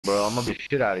bro. I'm gonna beat the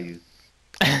shit out of you.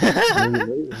 Nigga,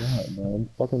 no, you're not, man.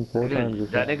 Fucking four times Dude,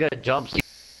 as that fast. nigga jumps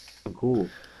cool.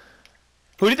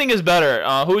 Who do you think is better?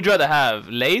 Who would you rather have,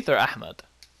 Laith or Ahmed?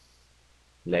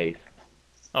 Lace.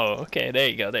 Oh, okay. There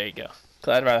you go. There you go.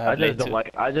 So I'd rather have Laith too.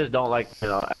 I just don't like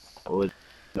with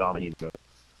Rami, bro.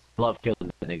 I love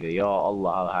killing that nigga. Yo,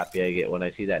 Allah, how happy I get when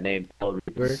I see that name, Tell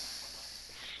Reaper.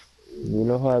 You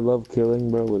know how I love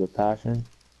killing, bro, with a passion?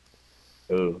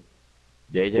 Ooh,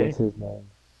 What's JJ. his name?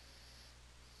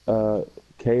 Uh,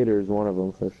 Cater's one of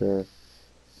them for sure.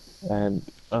 And,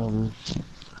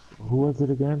 who was it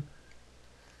again?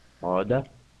 Order.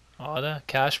 Oda,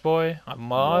 Cashboy, No,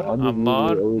 Ahmad, undisputed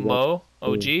Ahmad, always got Mo,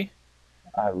 killing. OG.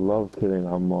 I love killing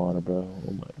Amara, bro.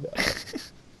 Oh my god.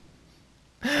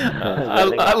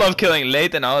 I, I love killing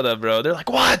Laith and Oda, bro. They're like,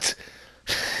 what?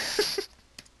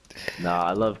 Nah,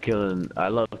 I love killing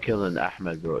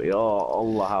Ahmed, bro. Yo,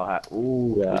 Allah, how happy.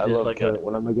 Ooh, Yeah, it's I just love like a. killing.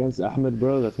 When I'm against Ahmed,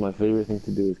 bro, that's my favorite thing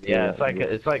to do is kill Yeah, Ahmed.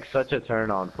 it's like such a turn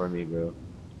on for me, bro.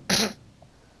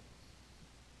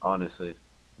 Honestly,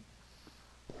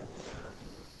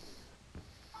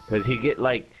 cause he get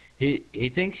like he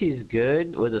thinks he's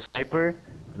good with a sniper,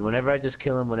 and whenever I just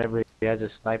kill him, whenever he has a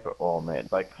sniper, oh man,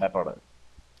 it's like pepper.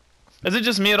 Is it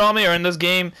just me at Rami, or in this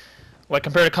game, like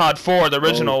compared to COD 4, the Oh,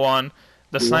 original one,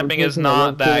 the the one sniping is person I not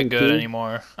love that killing good too,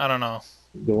 anymore? I don't know.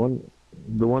 the one,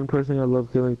 the one person I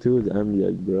love killing too is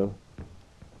Amjad, bro.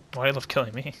 Why do you love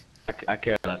killing me? I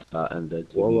care less about him, to be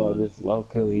Well, I honest. just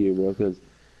love killing you, bro, because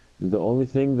the only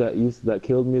thing that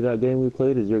killed me that game we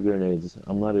played is your grenades.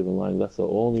 I'm not even lying. That's the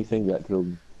only thing that killed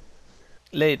me.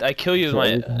 Late, I kill you with So my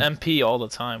every time, MP all the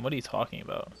time. What are you talking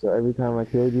about? so every time I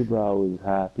killed you, bro, I was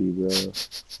happy, bro.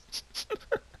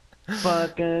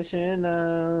 Fucking shit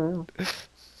now.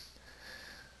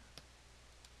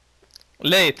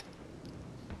 Late,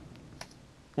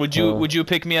 would you Uh, would you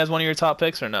pick me as one of your top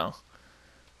picks or no?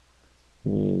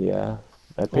 yeah.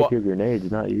 I pick What? your grenades,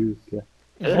 not you. Yeah.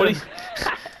 What do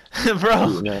you,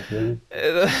 bro? Shooting ass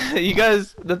nigga. You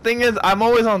guys, the thing is, I'm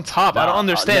always on top. I don't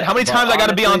understand. How many But times I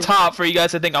gotta be on honestly, top for you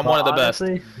guys to think I'm one of the best?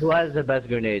 who has the best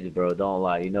grenades, bro? Don't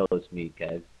lie, you know it's me,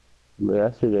 guys.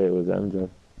 Yesterday it was MJ.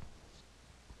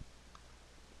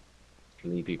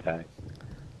 Sleepy pack.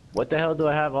 What the hell do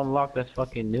I have unlocked that's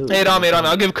fucking new? Hey, Rami,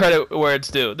 I'll give credit where it's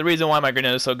due. The reason why my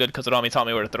grenade is so good because Rami taught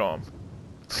me where to throw them.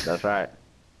 That's right.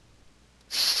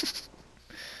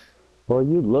 Well,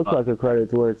 you look like a credit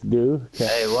to where it's due.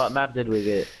 Hey, what map did we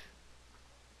get?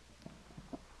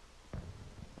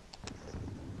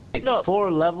 No,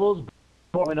 4 levels,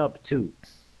 going up 2.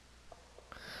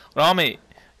 Rami,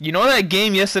 you know that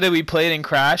game yesterday we played in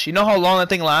Crash? You know how long that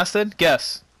thing lasted?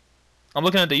 Guess. I'm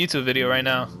looking at the YouTube video right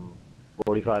now.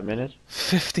 45 minutes?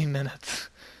 50 minutes.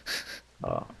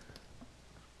 Oh.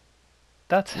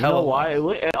 That's You know hella why?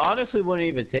 long. It honestly wouldn't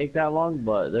even take that long,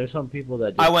 but there's some people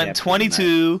that just I went can't play the map.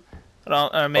 22.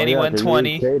 Manny Oh, yeah, went 'cause you was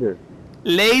 20. Cater.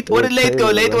 Late, You what was did Late go?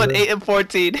 Cater, Late went remember? 8 and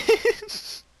 14.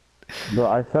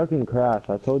 Bro, I fucking crashed.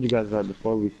 I told you guys that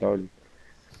before we started.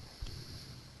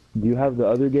 Do you have the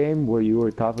other game where you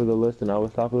were top of the list and I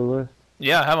was top of the list?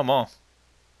 Yeah, I have them all.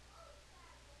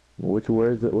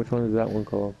 Where is it? Which one is that one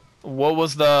called? What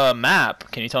was the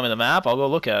map? Can you tell me the map? I'll go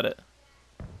look at it.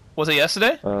 Was it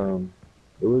yesterday?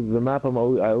 It was the map I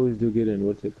always do get in.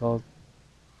 What's it called?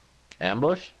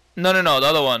 Ambush? No, the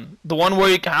other one. The one where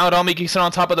you can how Rami can sit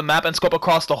on top of the map and scope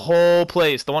across the whole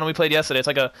place. The one we played yesterday. It's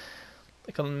like a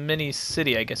mini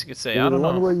city, I guess you could say. I The don't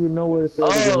one know. where you know where to throw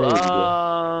the grenades,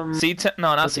 bro. C10?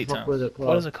 No, not What the fuck C10. was it What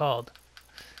called? is it called?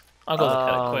 I'll go look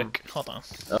at it quick. Hold on.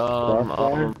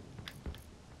 Crossfire?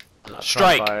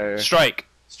 Strike. Crossfire. Strike.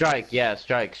 Strike, yeah,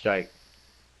 strike.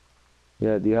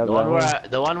 Yeah, do you have The that one one?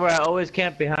 the one where I always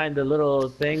camp behind the little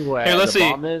thing where Here, let's the see.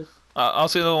 bomb is. I'll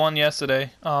see the one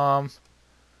yesterday.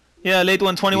 Yeah, Late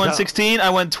went 21-16.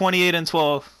 I went 28 and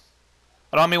 12.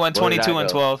 Rami went Where did I 22 and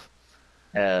go? 12.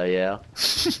 Hell yeah.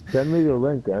 Send me the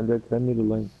link, Andrew. Send me the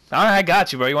link. All right, I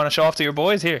got you, bro. You want to show off to your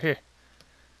boys? Here.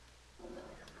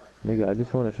 Nigga, I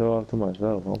just want to show off to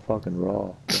myself. I'm fucking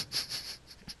raw.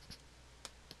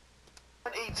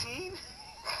 18.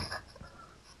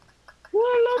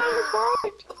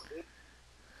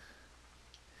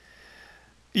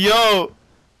 Yo,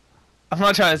 I'm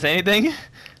not trying to say anything,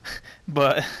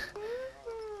 but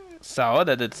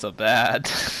Saoda did so bad.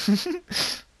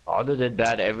 Aldo did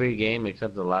bad every game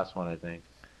except the last one, I think.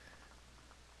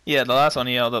 Yeah, the last one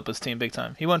he held up his team big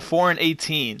time. He went 4 and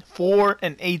 18. 4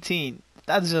 and 18.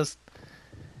 That's just.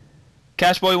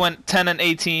 Cashboy went 10 and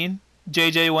 18.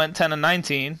 JJ went 10 and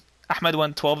 19. Ahmed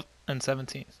went 12 and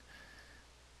 17.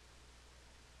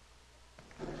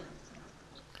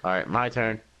 Alright, my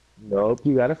turn. Nope,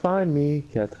 you gotta find me.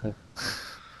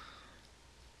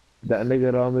 That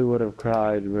nigga Rami would have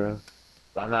cried, bro.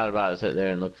 I'm not about to sit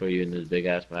there and look for you in this big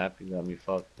ass map. You got me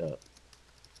fucked up.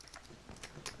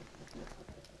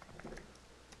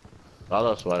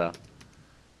 Follow sweater.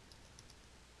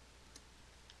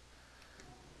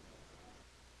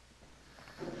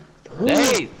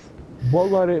 Laith!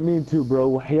 Wallah, I didn't mean to,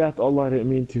 bro. Hayat Allah, I didn't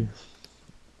mean to.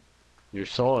 You're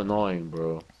so annoying,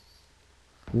 bro.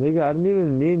 Nigga, I didn't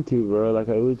even mean to, bro. Like,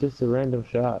 it was just a random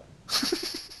shot.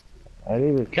 I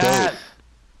didn't even God!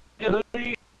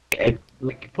 Literally,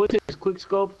 like, put his quick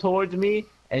scope towards me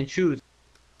and shoot.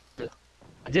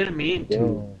 I didn't mean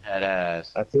to, head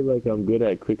ass. I feel like I'm good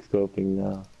at quick scoping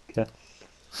now. Okay.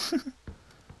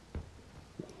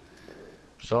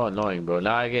 So annoying, bro.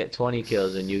 Now I get 20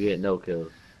 kills and you get no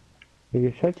kills.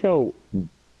 Nigga, shut your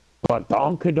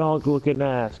donk looking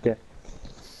ass, okay?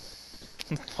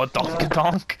 What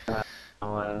donk?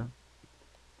 Why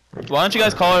don't you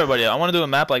guys call everybody? I want to do a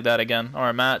map like that again, or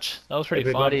a match. That was pretty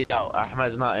Everybody, fun. no,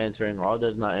 Ahmed's not answering.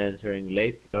 Rauda's not answering.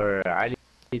 Laith or Ali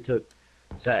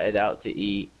sat it out to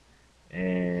eat,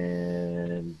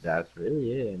 and that's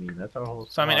really it. I mean, that's our whole.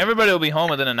 So I mean, everybody will be home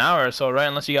within an hour or so, right?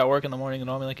 Unless you got work in the morning and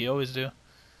all, like you always do.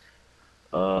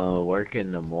 Work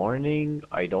in the morning.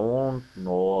 I don't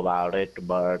know about it,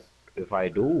 but if I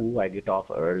do, I get off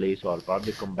early, so I'll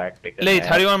probably come back take a Laith, nap.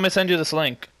 how do you want me to send you this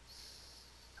link?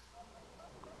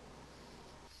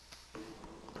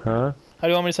 Huh? How do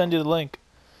you want me to send you the link?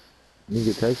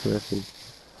 Nigga, text message.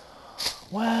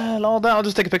 Well, all that. I'll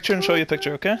just take a picture and show you a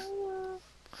picture, okay?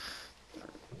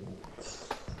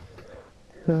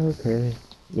 Okay.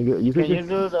 Nigga, you Can could you just,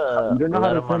 do the? you don't know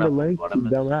how to send a link, you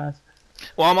dumbass.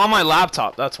 Well, I'm on my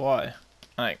laptop. That's why.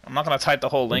 Like, I'm not gonna type the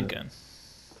whole link in.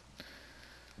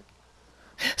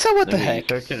 So what the heck?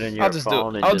 Search it in your I'll just do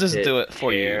phone it. and I'll just hit do it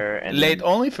for you. share and Late then-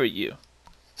 only for you.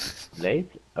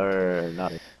 Laith or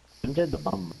not? You did the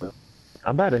bum, bro.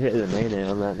 I'm about to hit the main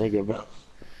on that nigga, bro.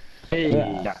 Hey,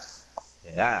 Yeah.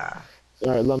 yeah.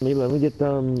 Alright, let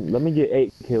me get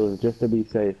 8 kills just to be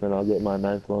safe, and I'll get my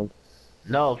 9th one.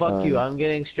 No, fuck you. I'm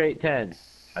getting straight 10.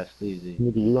 That's sleazy.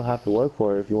 Nigga, you don't have to work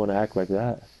for it if you want to act like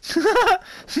that.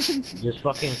 You just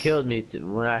fucking killed me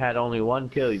when I had only 1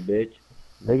 kill, you bitch.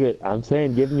 Nigga, I'm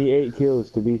saying give me 8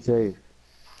 kills to be safe.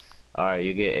 Alright,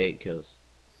 you get 8 kills.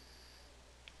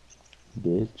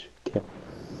 Bitch. Okay.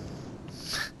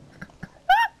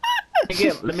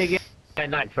 Let me get my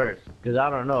 9 first, cause I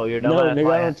don't know. Your No, dumbass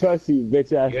nigga, I don't trust you,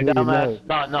 bitch ass Your nigga. dumbass.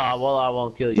 No. No, well, I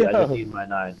won't kill you. I just need my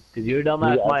 9. Cause your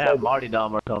dumbass Nigga, I might have said-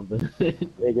 martyrdom or something.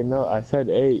 Nigga, no, I said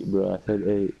 8, bro. I said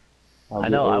 8. I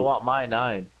know. I want my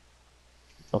 9.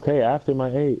 Okay, after my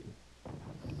 8.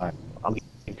 I'm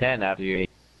getting 10 after your 8.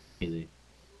 Easy.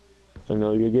 So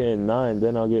no, you're getting 9,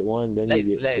 then I'll get 1, then you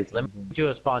get. Laith, let me teach you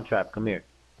a spawn trap. Come here.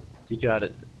 Teach you how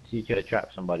to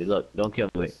trap somebody. Look, don't kill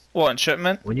me. What, in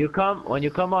shipment? When you come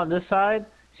on this side,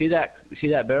 see that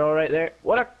barrel right there?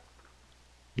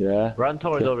 Yeah. Run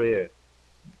towards over here.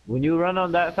 When you run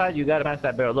on that side, you gotta pass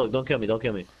that barrel. Look, don't kill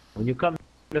me. When you come to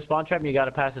the spawn trap, you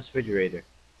gotta pass this refrigerator.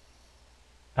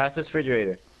 Pass this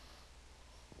refrigerator.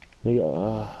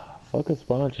 Nigga, fuck a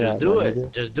spawn trap. Just do my it.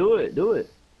 nigga. Just do it. Do it.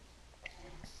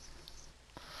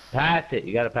 Pass it.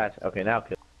 You gotta pass it. Okay, now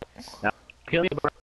kill. Now kill me, bro.